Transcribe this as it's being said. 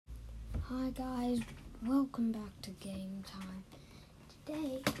Hi guys, welcome back to Game Time.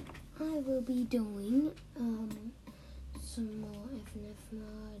 Today I will be doing some more FNF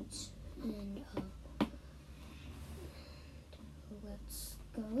mods and let's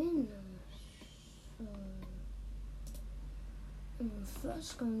go in. So I'm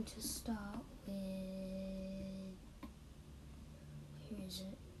first going to start with, where is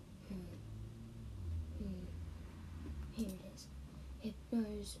it? Here it is.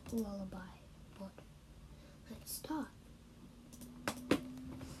 Hypno's Lullaby. What? Let's start.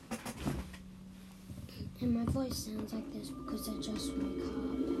 And my voice sounds like this because I just woke up.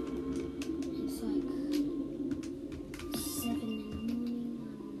 It's like 7 in the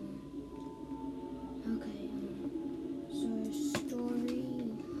morning. I don't know. Okay. So story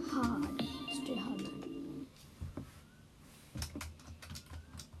hard. Let's do hard mode.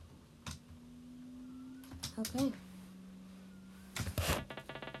 Okay.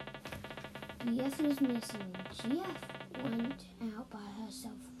 BF is missing. GF went out by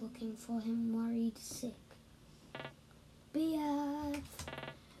herself looking for him, worried, sick. BF!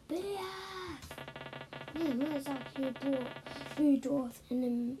 BF! Man, where's that cute blue dwarf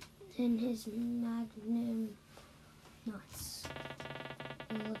and his magnum nuts?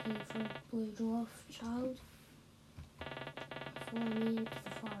 You're looking for a blue dwarf, child? Follow me into the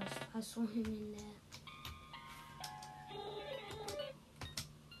forest. I saw him in there.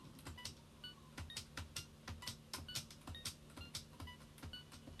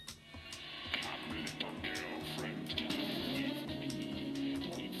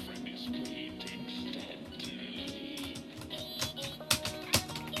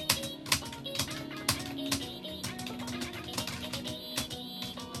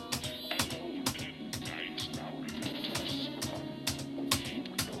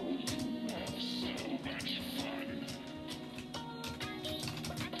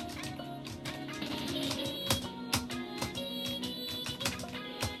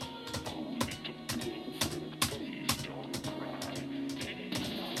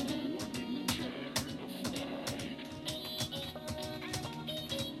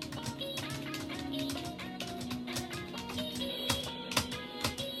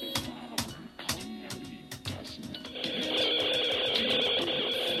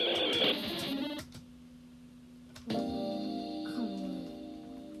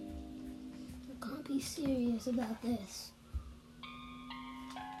 Serious about this.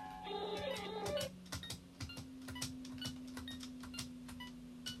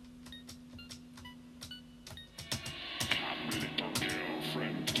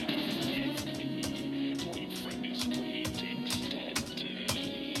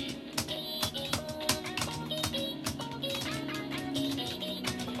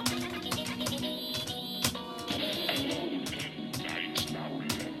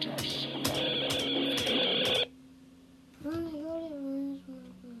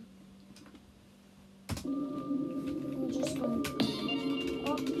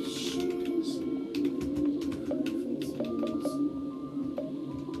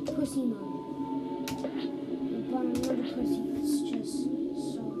 Pussy mode. But I'm not a pussy, it's just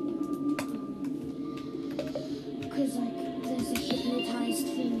so because like there's a hypnotized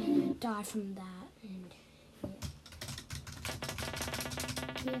thing and I die from that and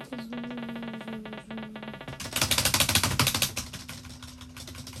yeah.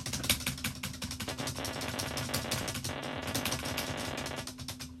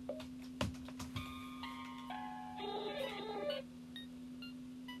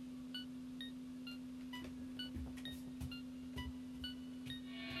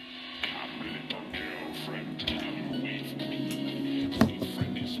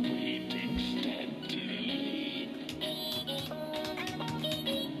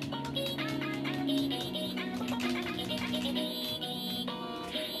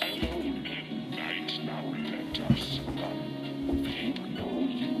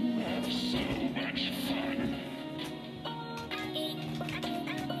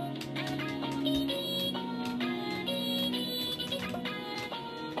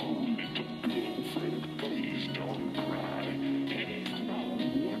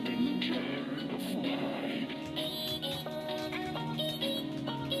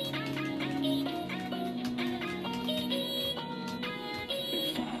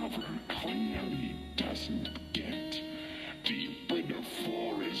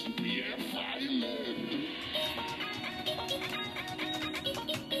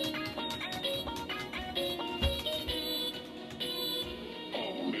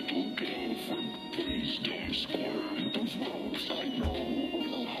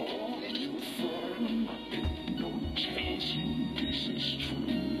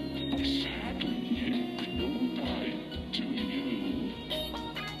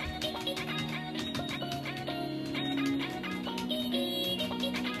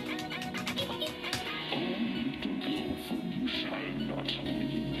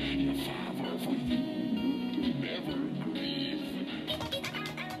 Your father for you never grieve.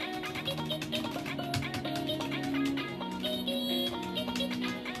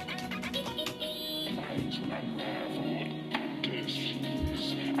 Might unravel dis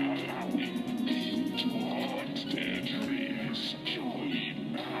allowing me to haunt their dreams. Surely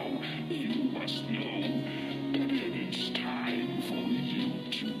now you must know that it is time for you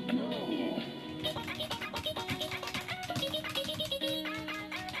to go.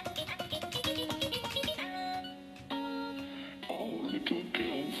 Oh, little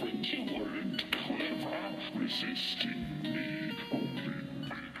girlfriend, you weren't clever. Resisting me only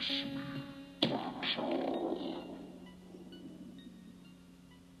makes me tougher.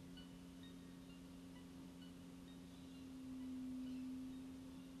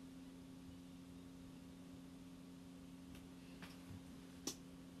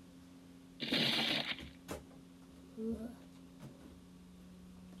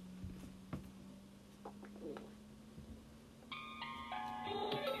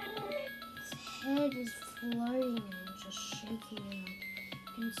 His head is floating and just shaking out. You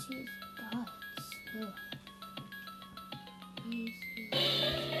can see his guts. Ugh. Please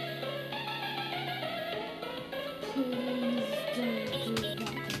don't do that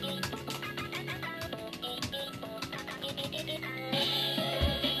to me.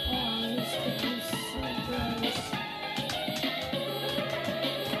 Oh, this is so gross.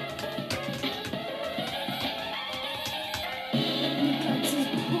 The guts is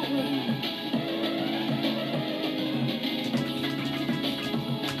pulling.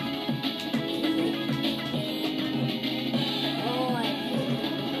 Oh, I hate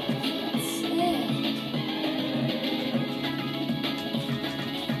that. Sick.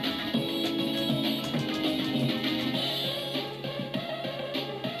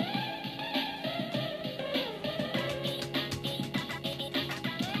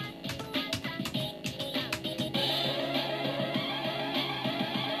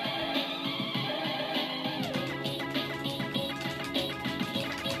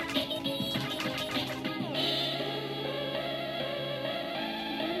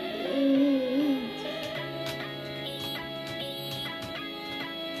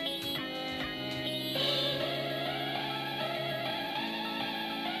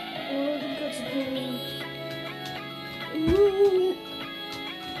 Oh, the guts are pulling. Ooh.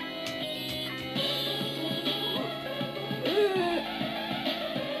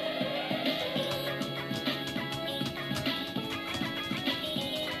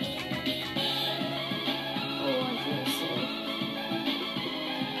 Oh, I feel sick.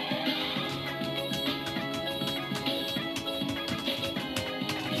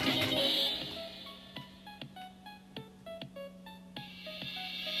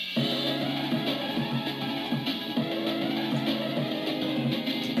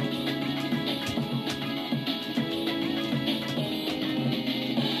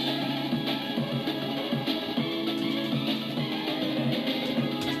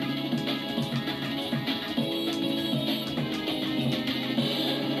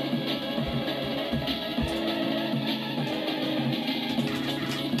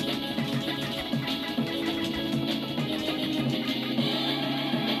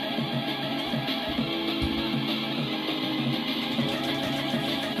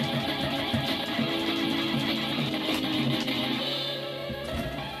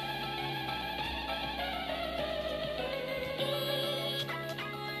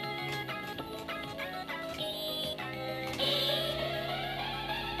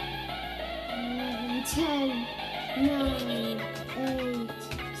 Ten, 9, 8,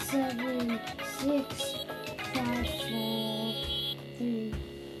 7, 6, 5, 4, 3,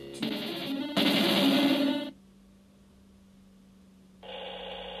 2.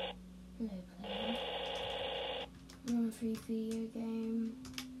 No plan. On a free video game.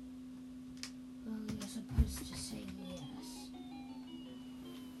 Well, you're supposed to say yes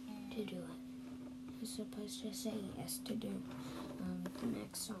to do it. You're supposed to say yes to do the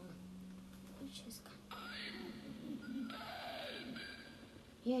next song, which is kind of...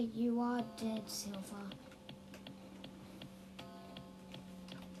 Yeah, you are dead, Silver.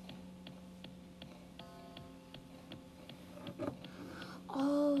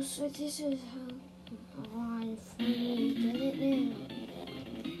 Oh, so this is how... Oh, I finally get it now.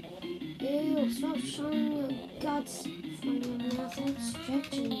 Ew, stop showing your guts from your mouth and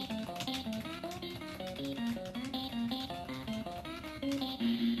stretching.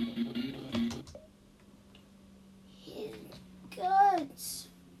 His guts.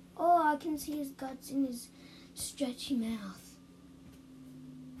 Oh, I can see his guts in his stretchy mouth.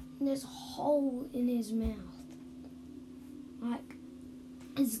 And there's a hole in his mouth. Like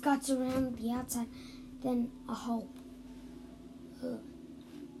his guts around the outside, then a hole.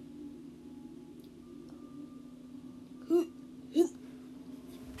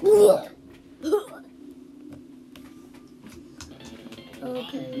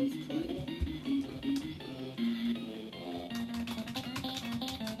 Okay.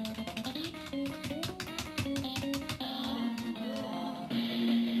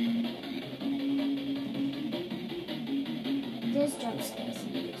 There's jump scares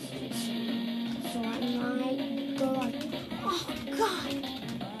in this, so I might go like, oh god!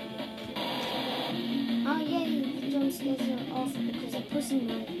 Oh yeah, the jump scares are off because I'm pushing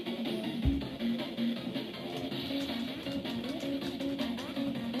my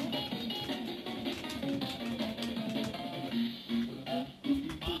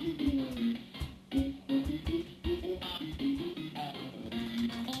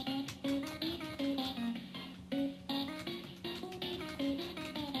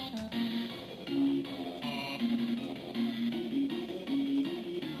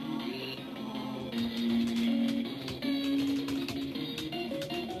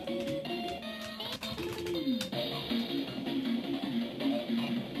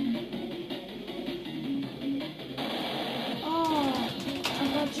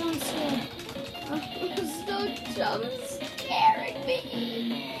jump scare. Stop jump scaring me.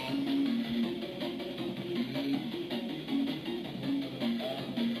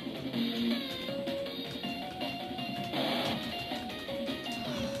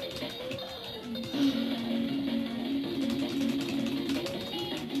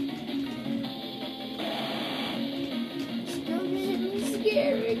 Stop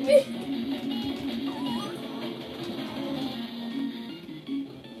scaring me.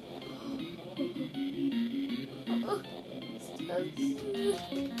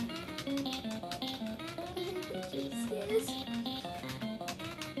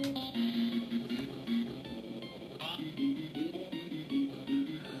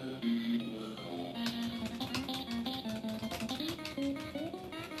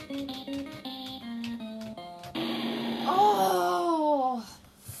 Oh,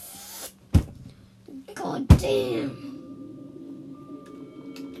 god damn.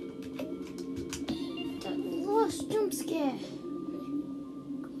 That last jump scare.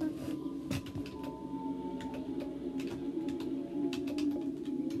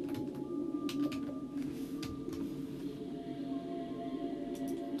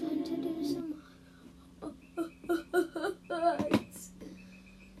 Time to do some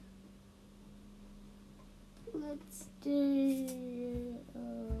let's do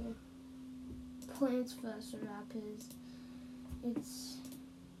Plants vs. Rappers. It's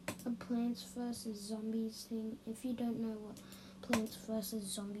a Plants vs. Zombies thing. If you don't know what Plants vs.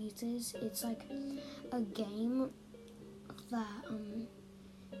 Zombies is, it's like a game that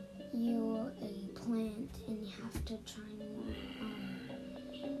you're a plant and you have to try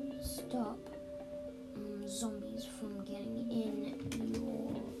and stop zombies from getting in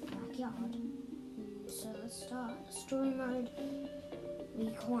your backyard. So let's start. Story mode,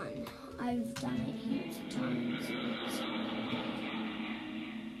 week 1. I've done it heaps of times.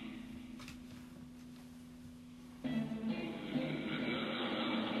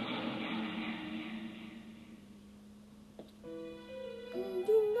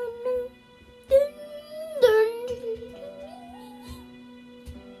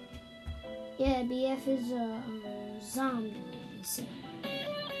 Yeah, BF is a zombie, you see.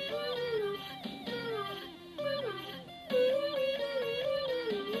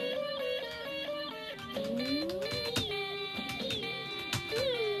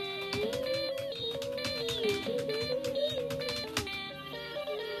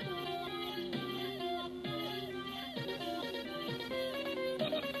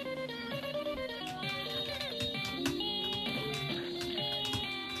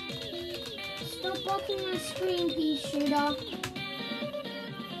 Stop blocking my screen, pea shooter.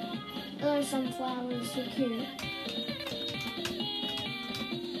 Those sunflowers are cute.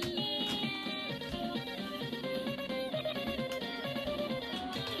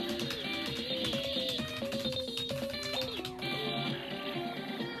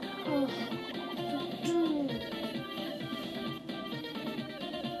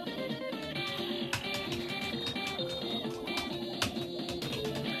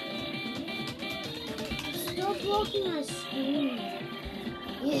 Stop blocking my screen.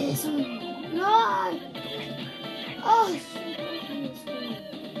 Yes. No. Oh, stop blocking my screen.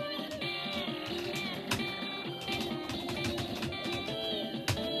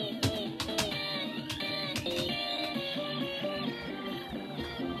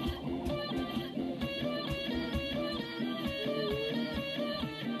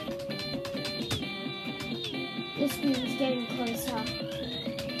 screen's getting closer.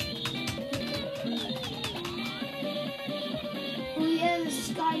 Oh yeah, the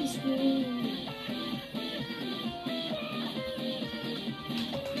sky screen.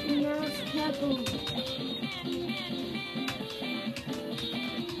 And now it's purple.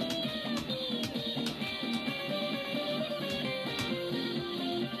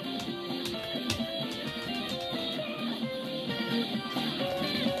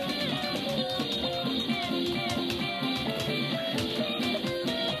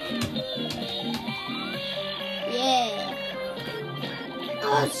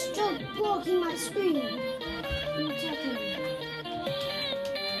 Oh, stop blocking my screen. I'm attacking you.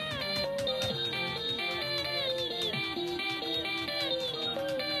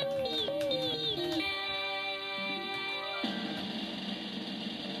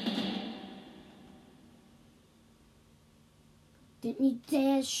 Didn't you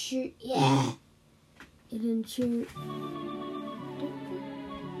dare shoot? Yeah. You didn't shoot.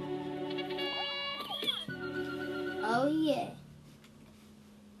 Oh yeah.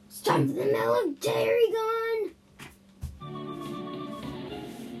 It's time for the military gun!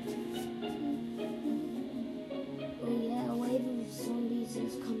 Oh yeah, a wave of zombies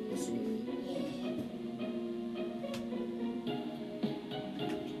is coming soon.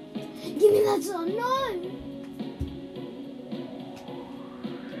 Yeah. Give me that zone! No!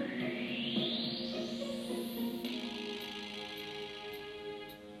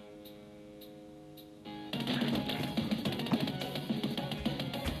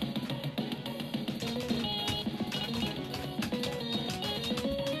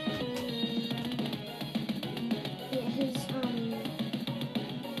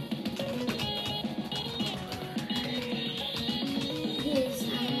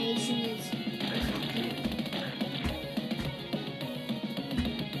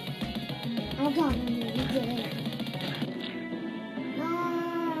 Oh god, we did it. No!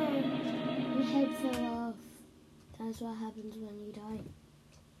 My head fell off. That's what happens when you die.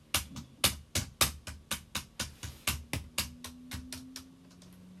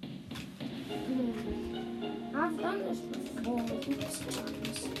 I've done this before, lots of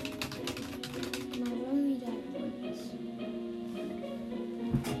times. And I've only died once.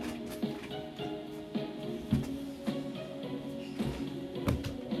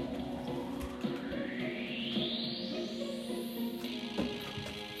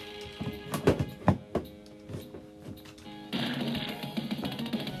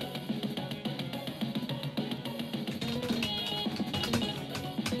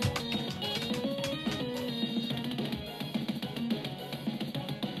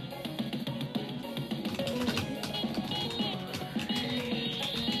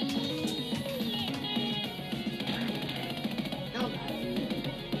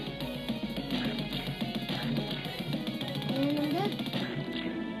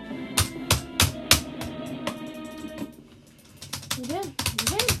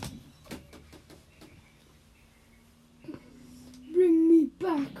 Bring me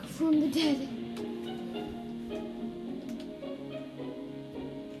back from the dead.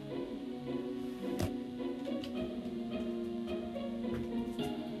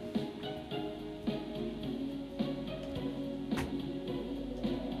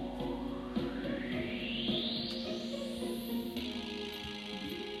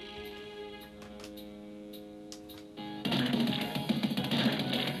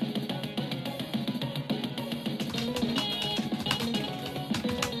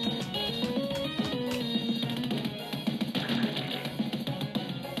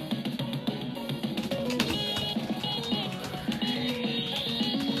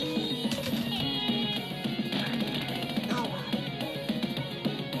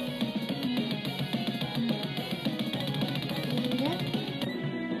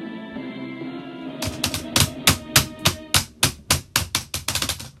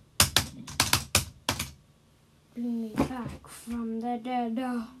 Bring me back from the dead.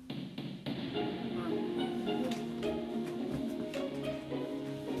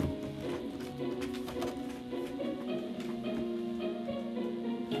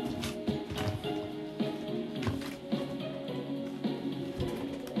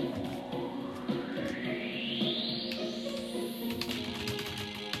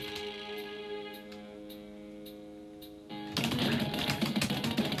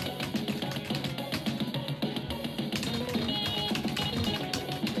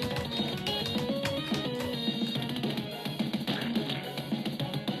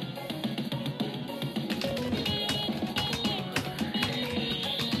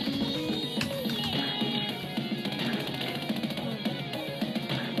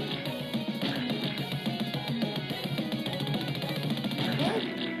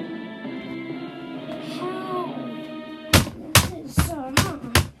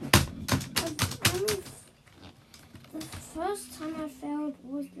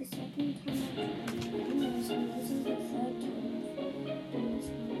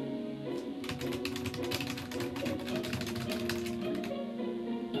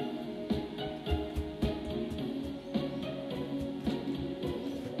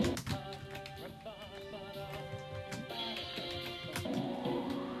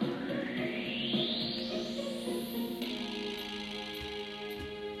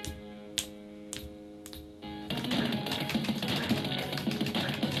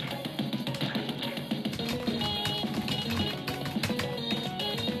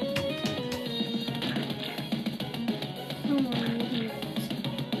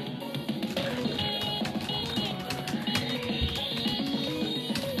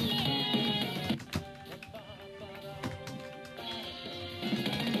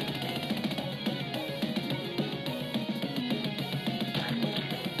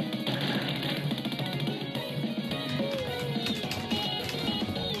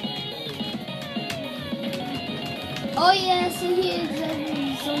 Oh yeah, so here's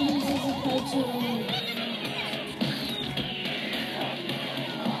every zombies as a cartoon.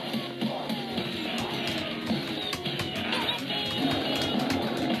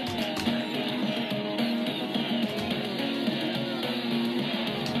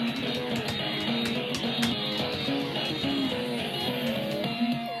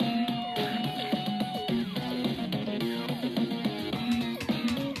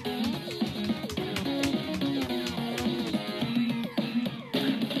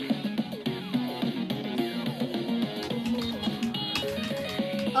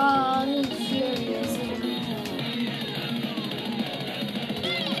 Oh, I'm furious.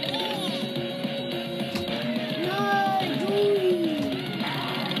 No, dude.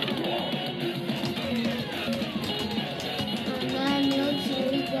 And then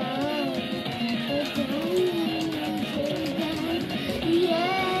military gun.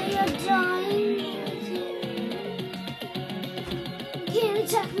 Yeah, you're dying. You can't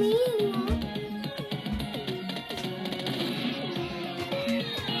attack me anymore.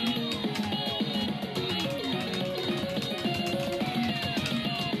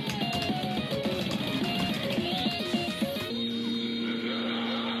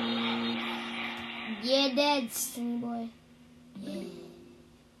 Yeah, dead, Sting Boy. Yeah.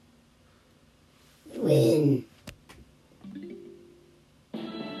 Win.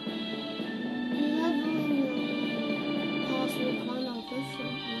 Leveling password climb out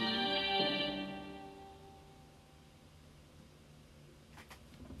differently.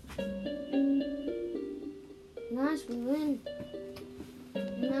 Nice, we win.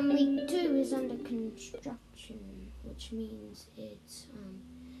 And then week 2 is under construction, which means it's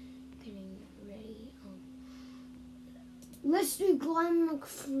getting ready. Let's do Glamrock,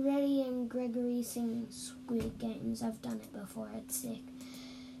 Freddy, and Gregory sing Squid Games. I've done it before, it's sick.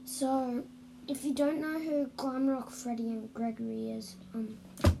 So, if you don't know who Glamrock, Freddy, and Gregory is,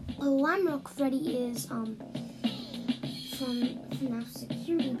 Glamrock Freddy is from FNAF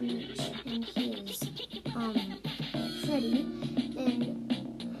Security Breach, and he is Freddy, and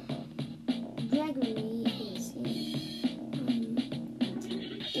Gregory is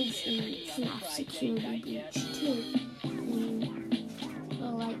in FNAF Security Breach 2.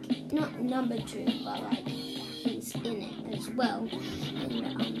 Not number 2, but like he's in it as well. And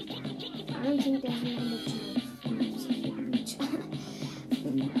I don't think there's a number 2 of Security Breach.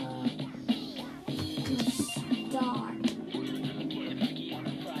 Let's start.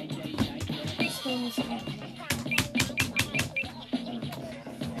 Things like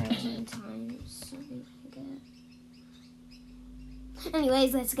 14 times, something like that.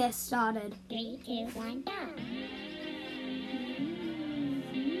 Anyways, let's get started. 3, 2, 1, go.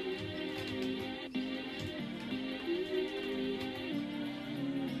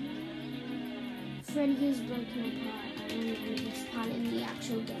 Freddy is broken apart. I remember this part in the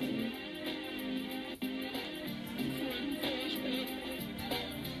actual game.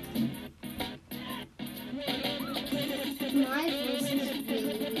 My voice is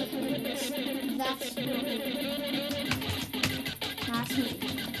really weird. That's me.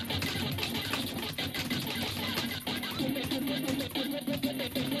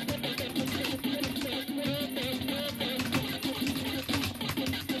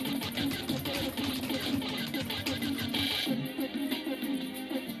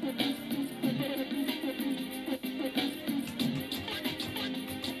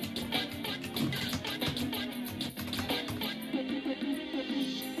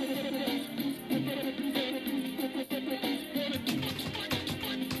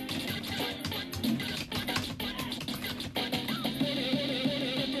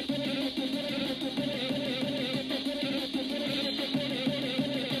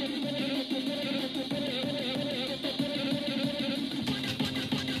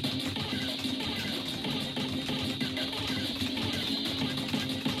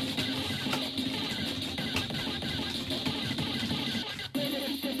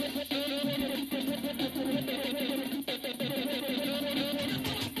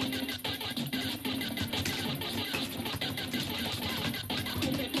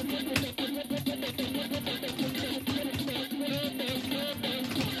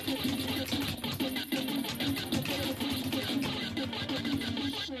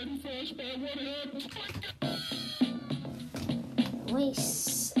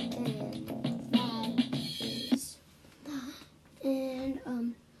 Voice and that is, and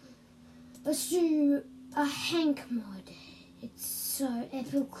let's do a Hank mod. It's so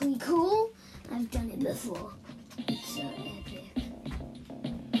epically cool. I've done it before. It's so epic.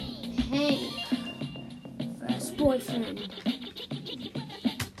 Hank, first boyfriend,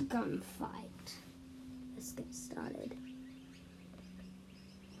 gunfight. Let's get started.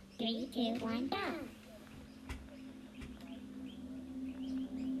 3, 2, 1, go.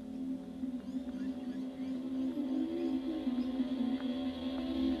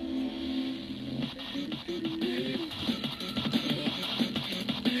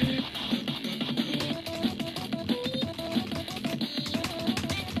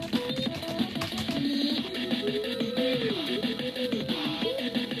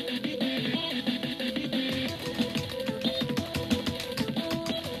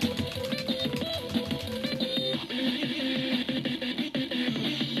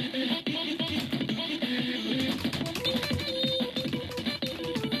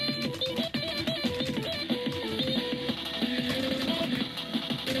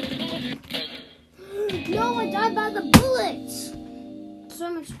 No, I died by the bullets. So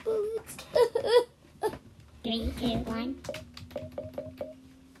much bullets. 3, 2, 1.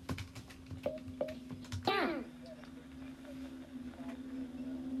 Go.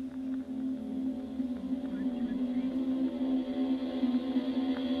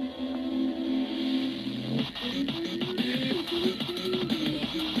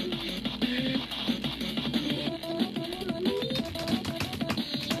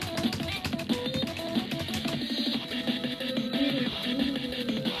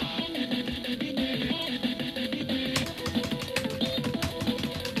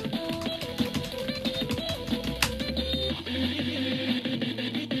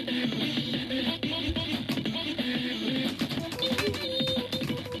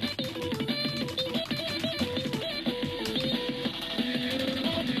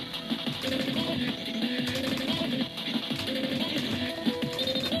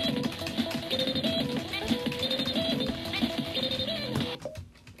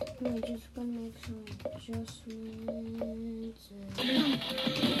 I'm just gonna make some adjustments.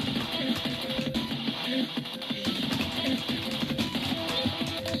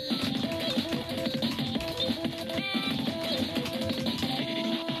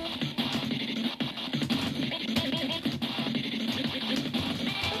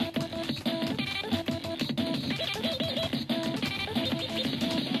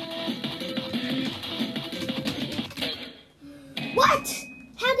 What?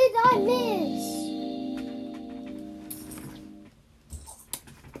 How did I miss?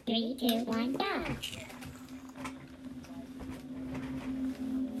 3, 2, 1, go.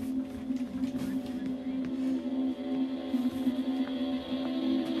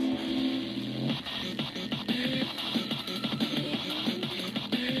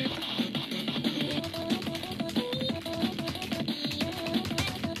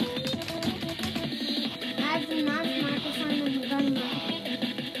 I have a nice microphone and a gun mic.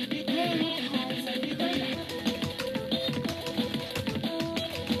 Then it has a codec.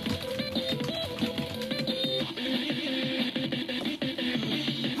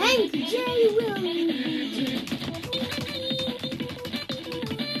 Hank J. Williams.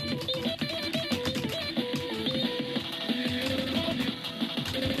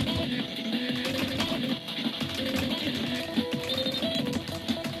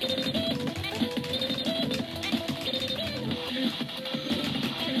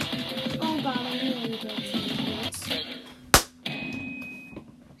 Oh god, I really don't think this.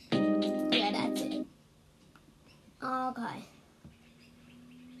 Yeah, that's it. Okay.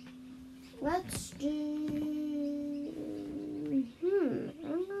 Let's do... I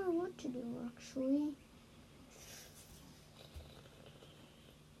don't know what to do actually.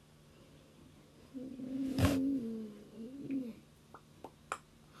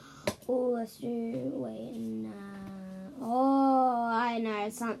 Oh, let's do... Wait, nah. Oh, I know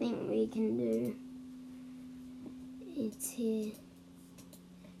something we can do. It's here.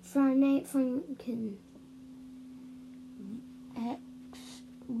 Friday Night Funkin' X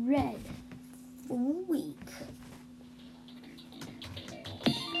Red Week.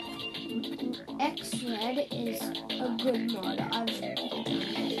 X Red is a good mod. I've done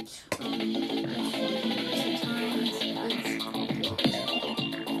it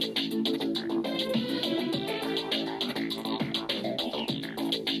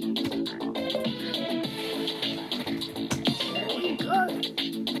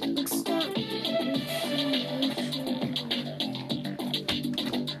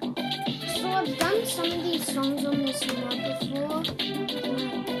I've done some of these songs on this mod before,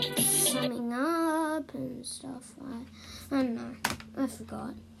 like summing up and stuff. I don't know. I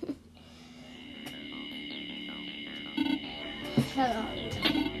forgot. Hello.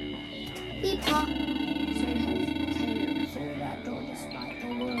 Beep pop. So that door despite the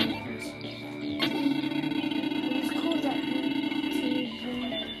world. It's called that to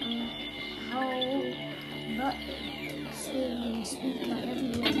how but speak like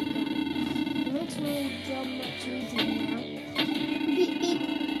everywhere. so much easier now. Beep, beep.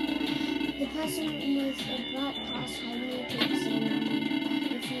 The person with a black cross highway takes in.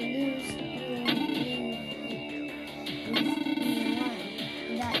 If you lose, you won.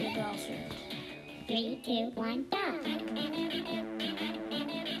 Without your girlfriend. 3, 2, 1, go.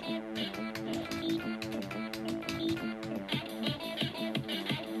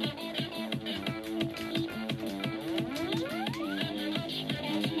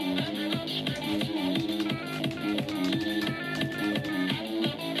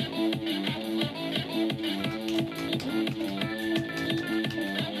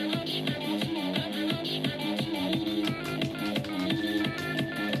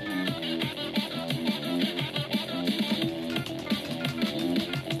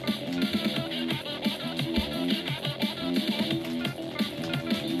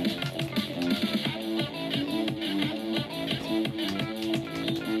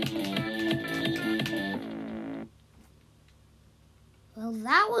 Well,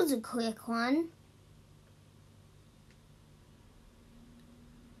 that was a quick one.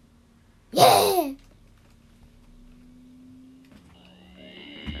 Yeah!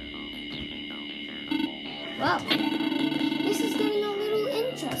 Well, this is getting a little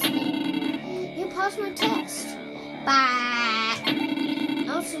interesting. You passed my test. Bye!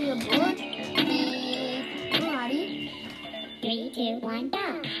 Also, you're bored? Alrighty. 3, 2, 1, go.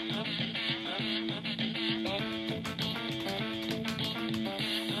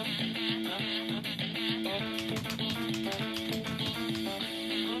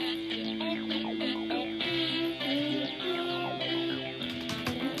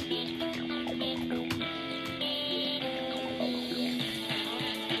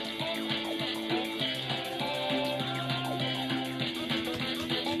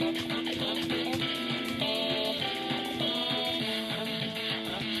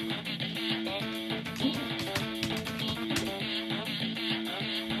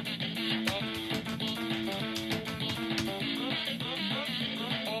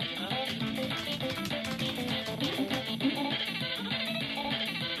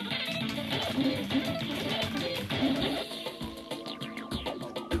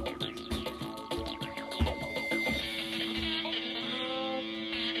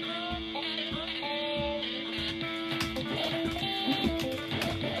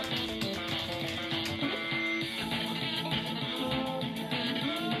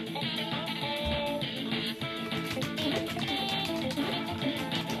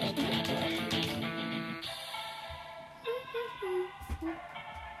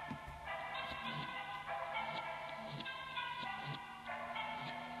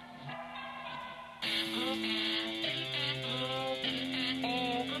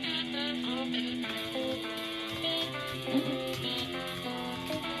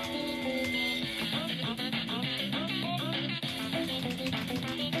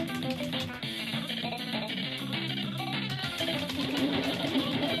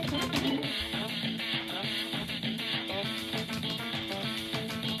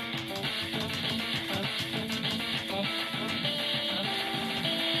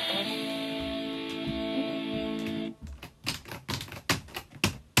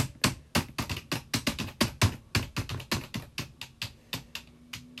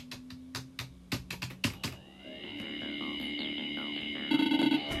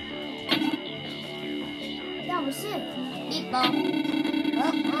 That was it. Beep ball.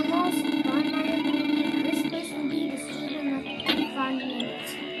 Well, almost. This place will be destroyed in like 5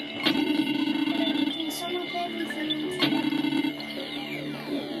 minutes. Can sum up everything into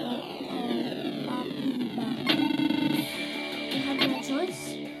you have no choice.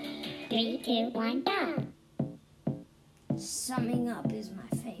 3, 2, 1, go. Summing up is my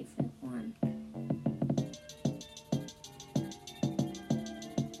favorite one.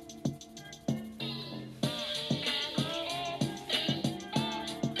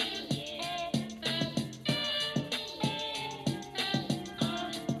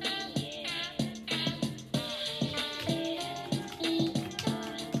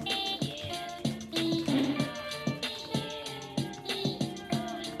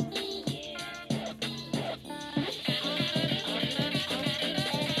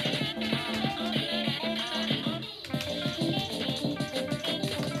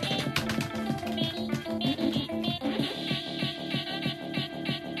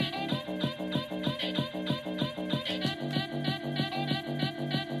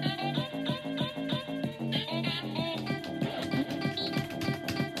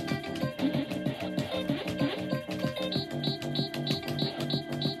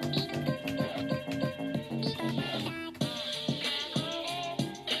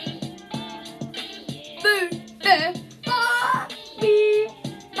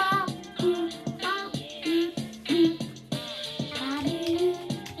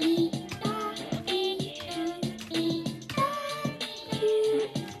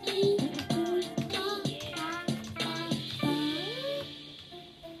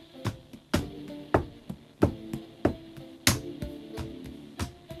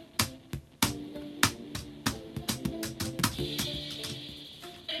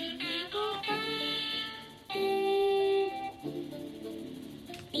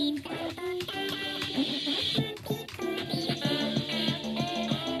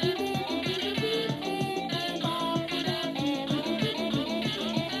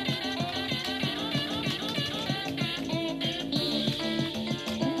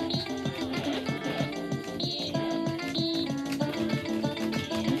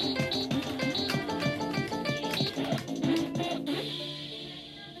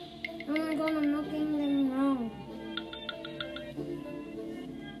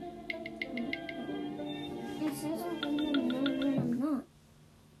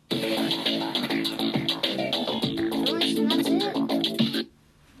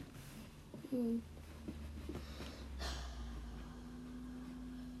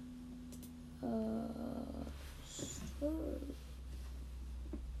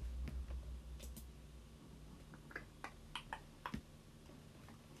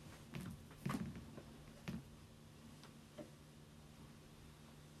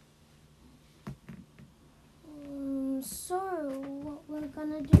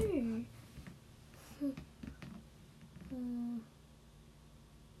 gonna do?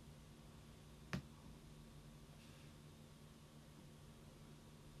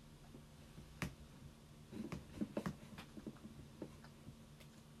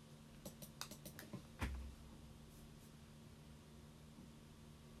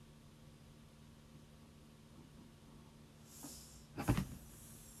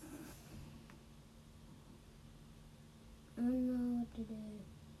 I don't know what to do.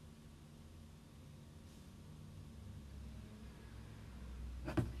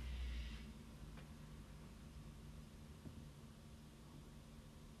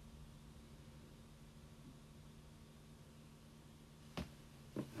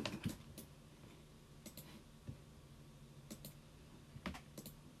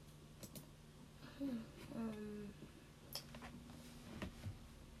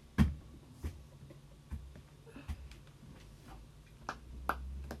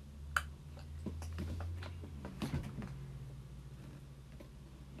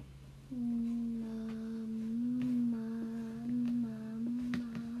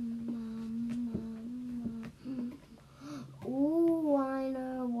 Oh, I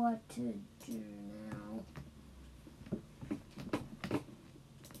know what to do now.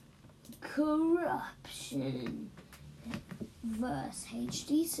 Corruption vs.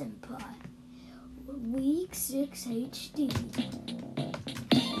 HD Senpai. Week 6 HD.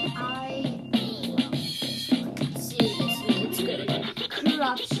 Seriously, it's good.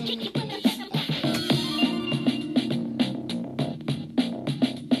 Corruption is epic.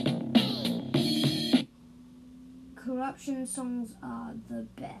 Corruption songs are the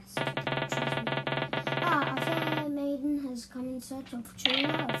best. Trust me. A fair maiden has come in search of true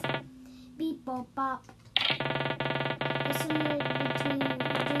love. Beep bop bop. A similar between a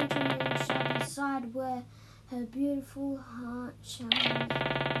gentleman shall decide where her beautiful heart shines.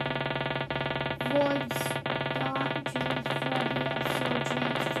 Voids, dark dreams, foggy, a soul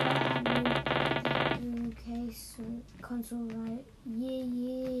transfer, in case console right.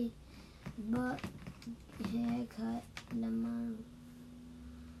 Yeah. But haircut, lemon.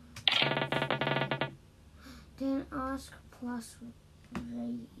 Then ask plus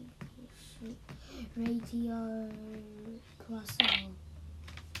ratio plus all.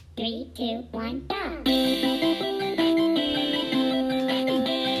 3, 2, 1, go!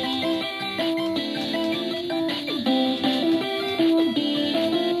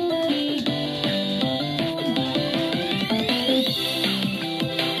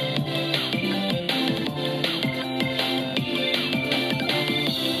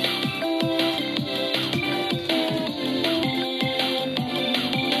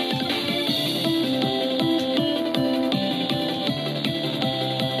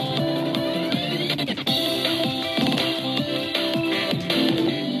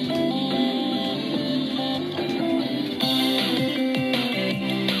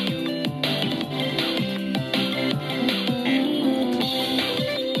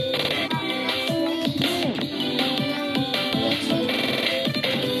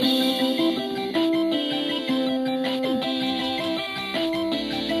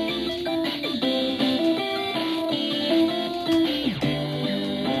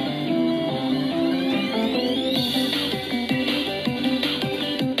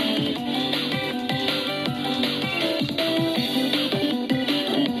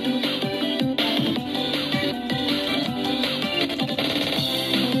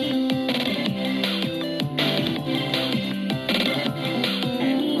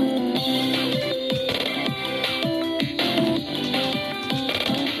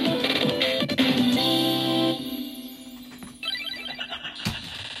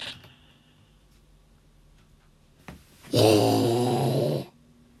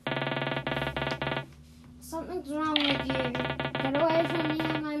 Something's wrong with you. Get away from me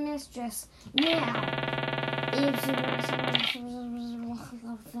and my mistress. Now.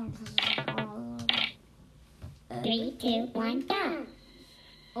 3, 2, 1, go!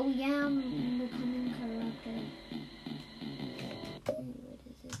 Oh yeah, I'm becoming corrupted. What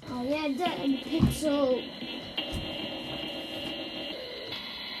is it? Oh yeah, that pixel.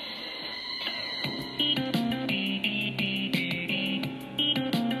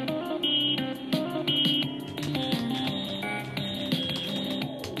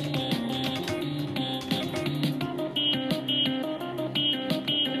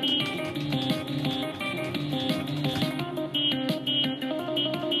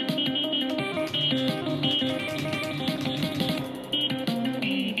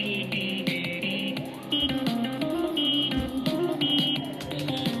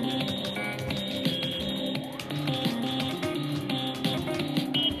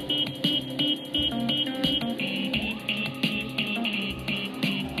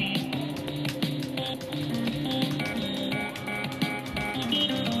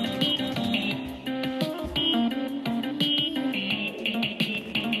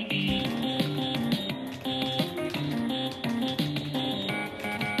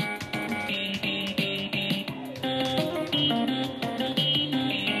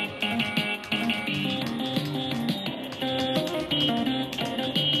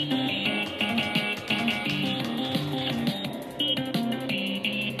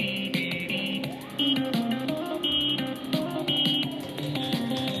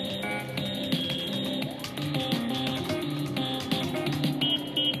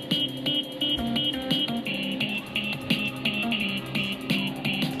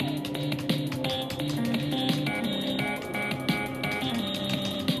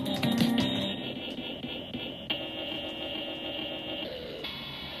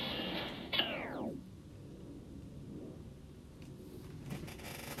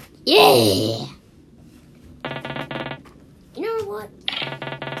 Yeah! You know what?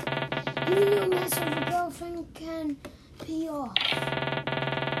 You know, mess with a girlfriend can pee off.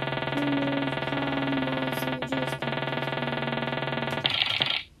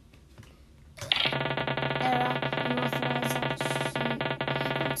 Error, unauthorized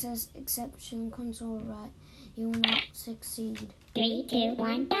access exception console right. You will not succeed. 3, 2,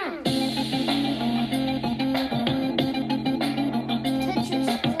 1, go. Tetris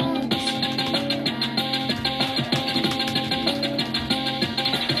phones.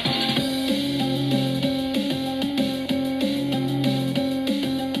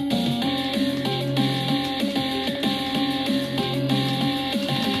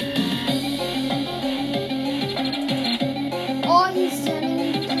 Oh, he's turning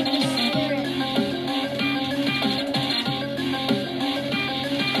into the spirit.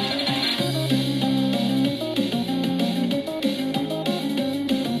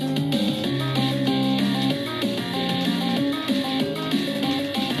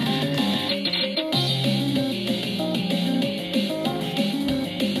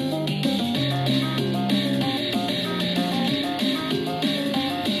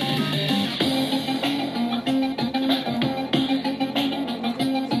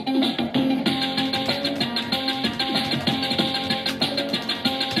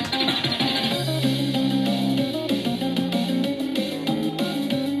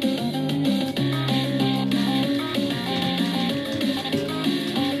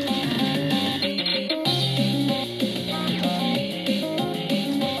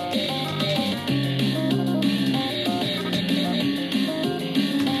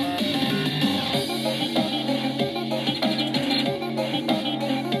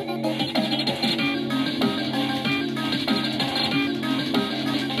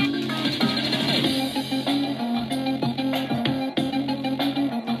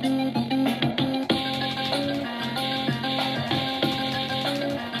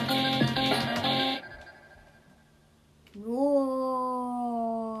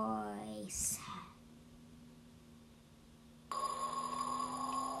 Nice.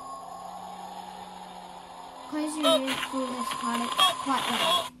 Close your ears for this part quite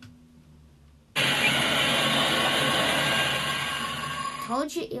well. Told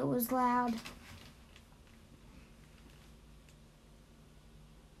you it was loud.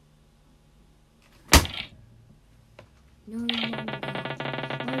 No longer.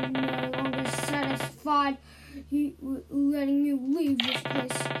 I'm no longer satisfied letting you leave this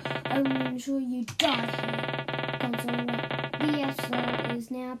place. I will ensure you die here. Console BSL is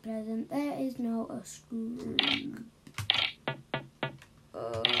now present. There is no escape.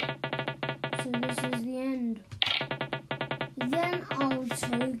 So this is the end. Then I'll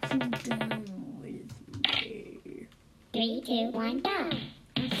take you down with me. 3, 2, 1, go.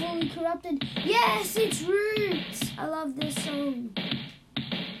 I'm fully corrupted. Yes, it's Roots. I love this song.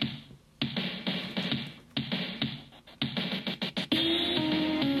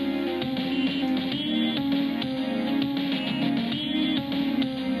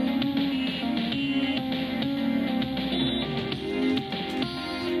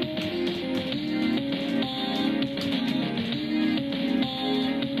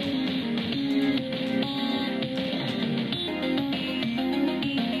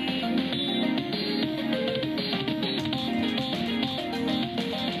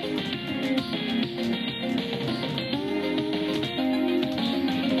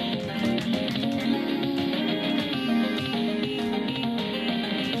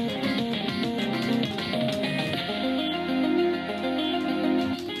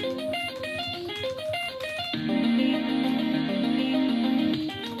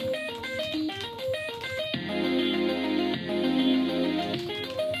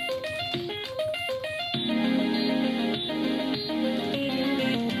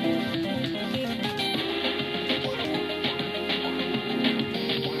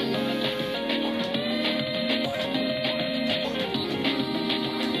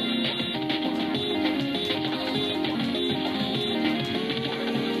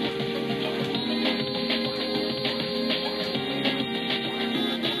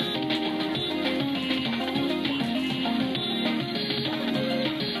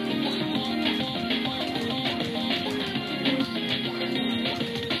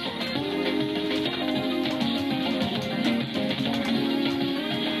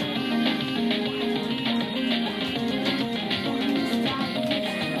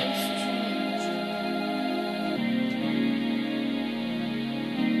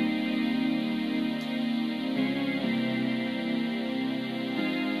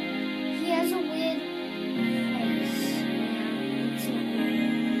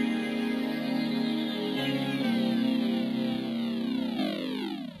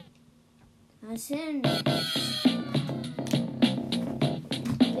 dancing.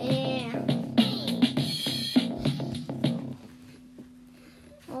 Bam.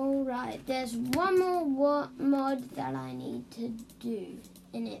 Alright, there's one more mod that I need to do,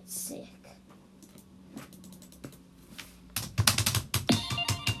 and it's sick.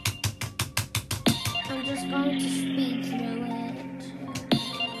 I'm just going to speed through it.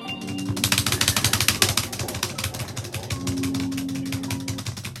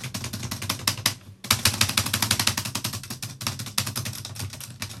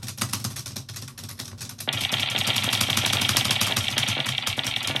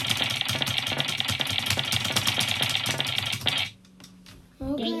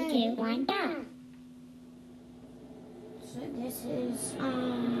 Three, two, one, go. So this is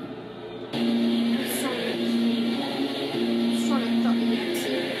Sonic.exe.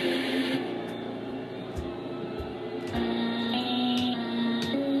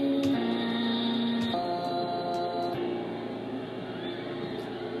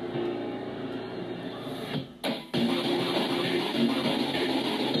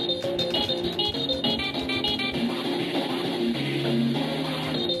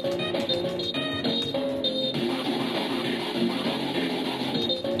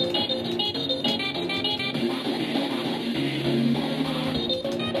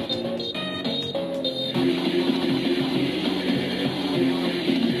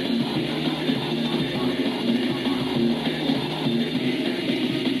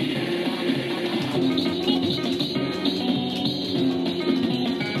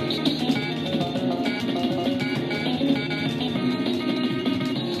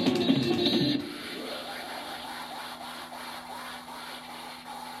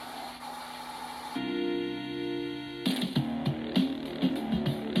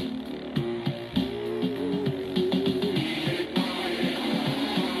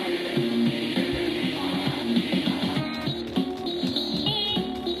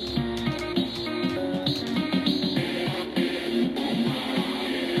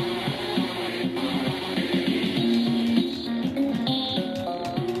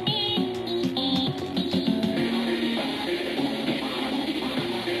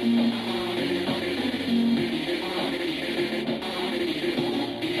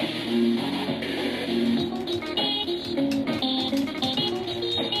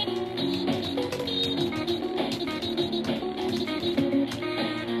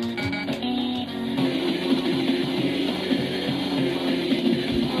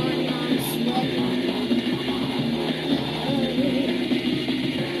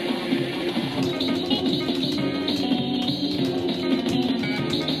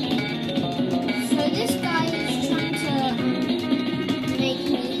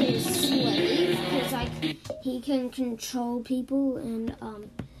 He can control people, and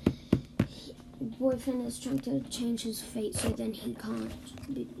boyfriend is trying to change his fate so then he can't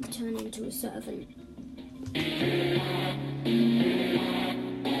turn into a servant.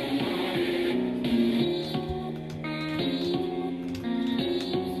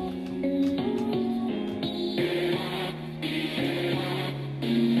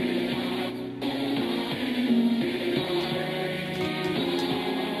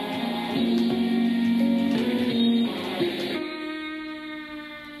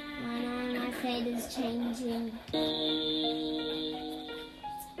 Changing. I'm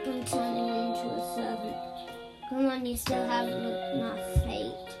turning into a servant. Come on, you still have enough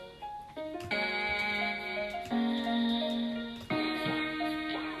fate.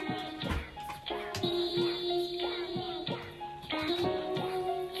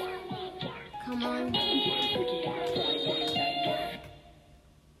 Come on.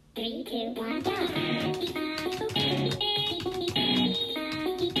 3, 2, 1, go.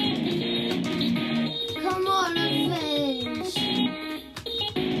 Come on, revenge!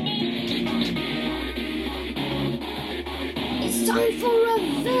 It's time for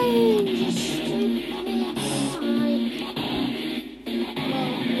revenge, you stupid Sonic.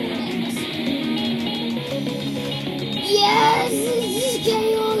 Yes, this is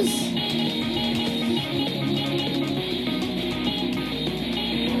chaos!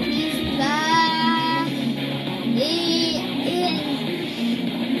 He's back! He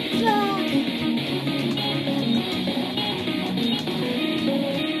is back!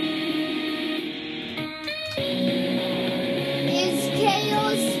 It's chaos!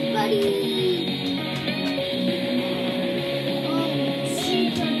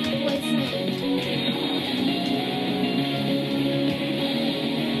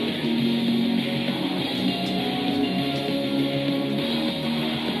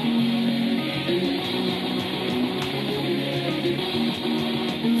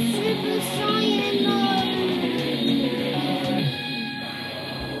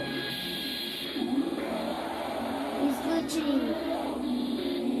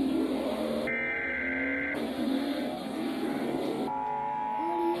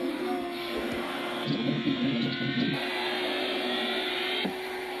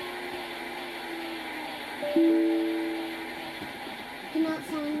 Cannot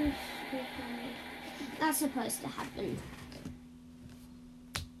find. That's supposed to happen.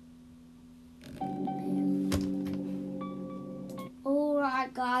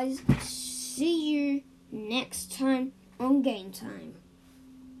 Alright, guys. See you next time on Game Time.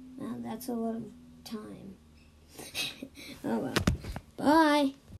 Now, that's a lot of time. Oh well. Bye.